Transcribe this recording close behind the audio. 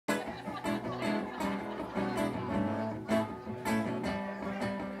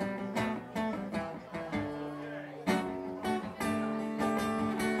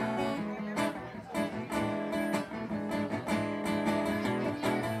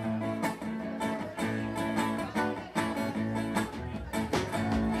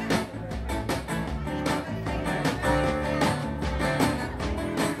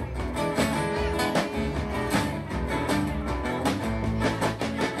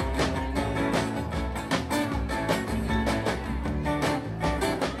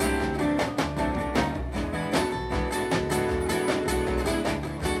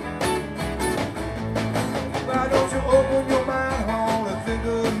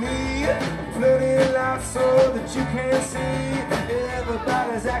plenty lights so that you can see.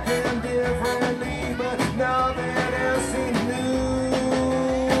 Everybody's acting differently, but nothing else seems new.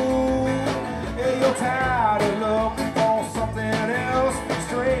 And you're tired of looking for something else,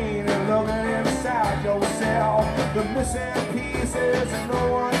 strained and looking inside yourself. The missing pieces and no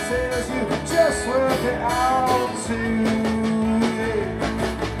one says you just work it out too.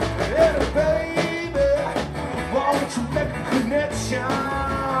 Hey baby, why don't you make a connection?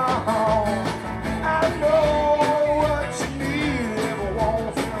 I know what you need every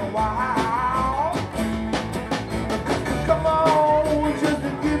once in a while. Come on, just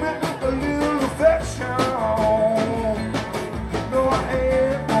give me a little affection. No, I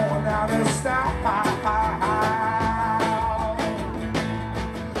ain't going out of style.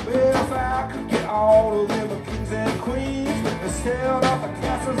 Well, if I could get all of them kings and queens and sell off the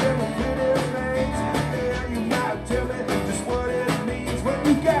castles and the pretty things, yeah, you might tell me just what it means when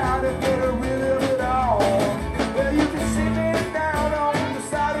you gotta get rid of it all. Well, you can see me down on the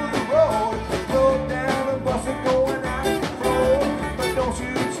side of the road, roll down the bus and going out the road. But don't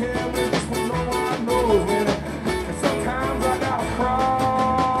you tell me this one, no one knows when and sometimes I gotta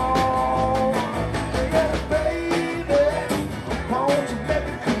crawl. Yeah, baby, won't you make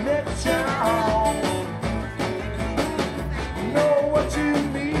a connection? Know what you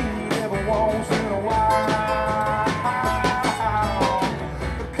need every once in a while.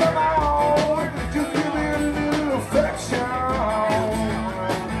 Come on, just give me a little affection.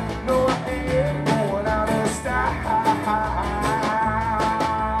 No, I ain't going out of style.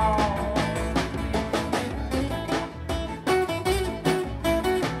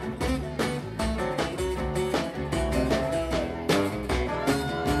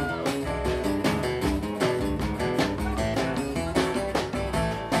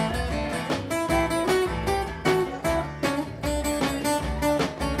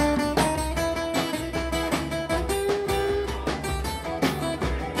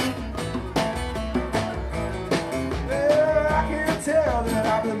 Tell that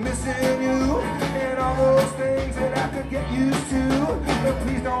I've been missing you and all those things that I could get used to. But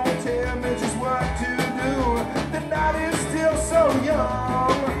please don't tell me just what to do. The night is still so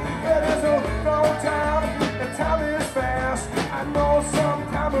young. There's a long time, the time is fast. I know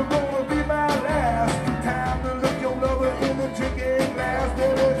sometime it's gonna be my last time to look your lover in the drinking glass.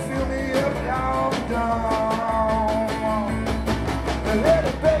 Baby, fill me up now I'm done. Let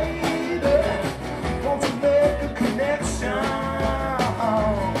it, baby, won't you make a connection?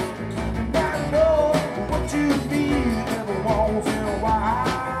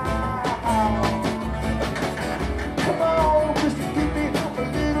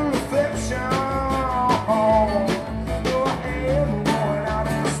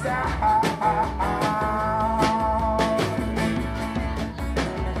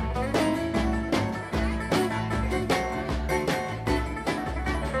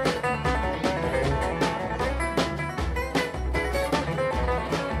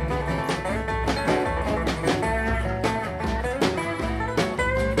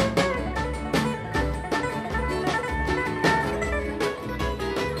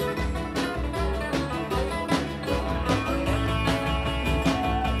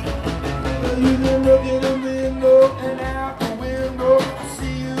 You can look in the window and out the window. I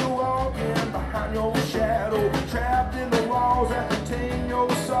see you walking behind your shadow, trapped in the walls that contain your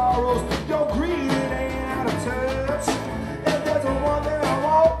sorrows. Your greed ain't out of touch. And there's one thing I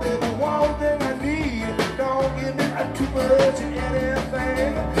want, baby, one thing I need. Don't give me too much of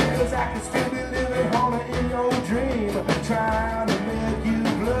anything, 'cause I can still be living on in your dream, trying to make you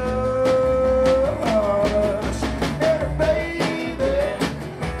blush. Hey, baby,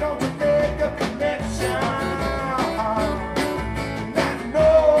 don't you make a connection? I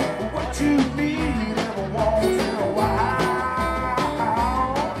know what you need every once in a while.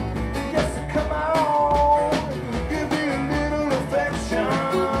 Yes, come on, give me a little affection.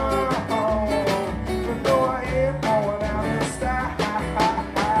 No, I ain't going out in style.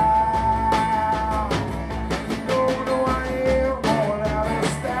 No, I ain't going out in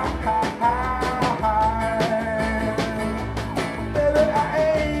style. Baby, I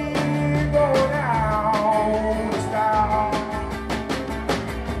ain't going out in style.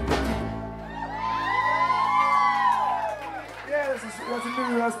 Yeah, that's a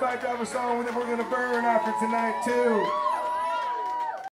new Spikedrivers song that we're gonna burn after tonight too.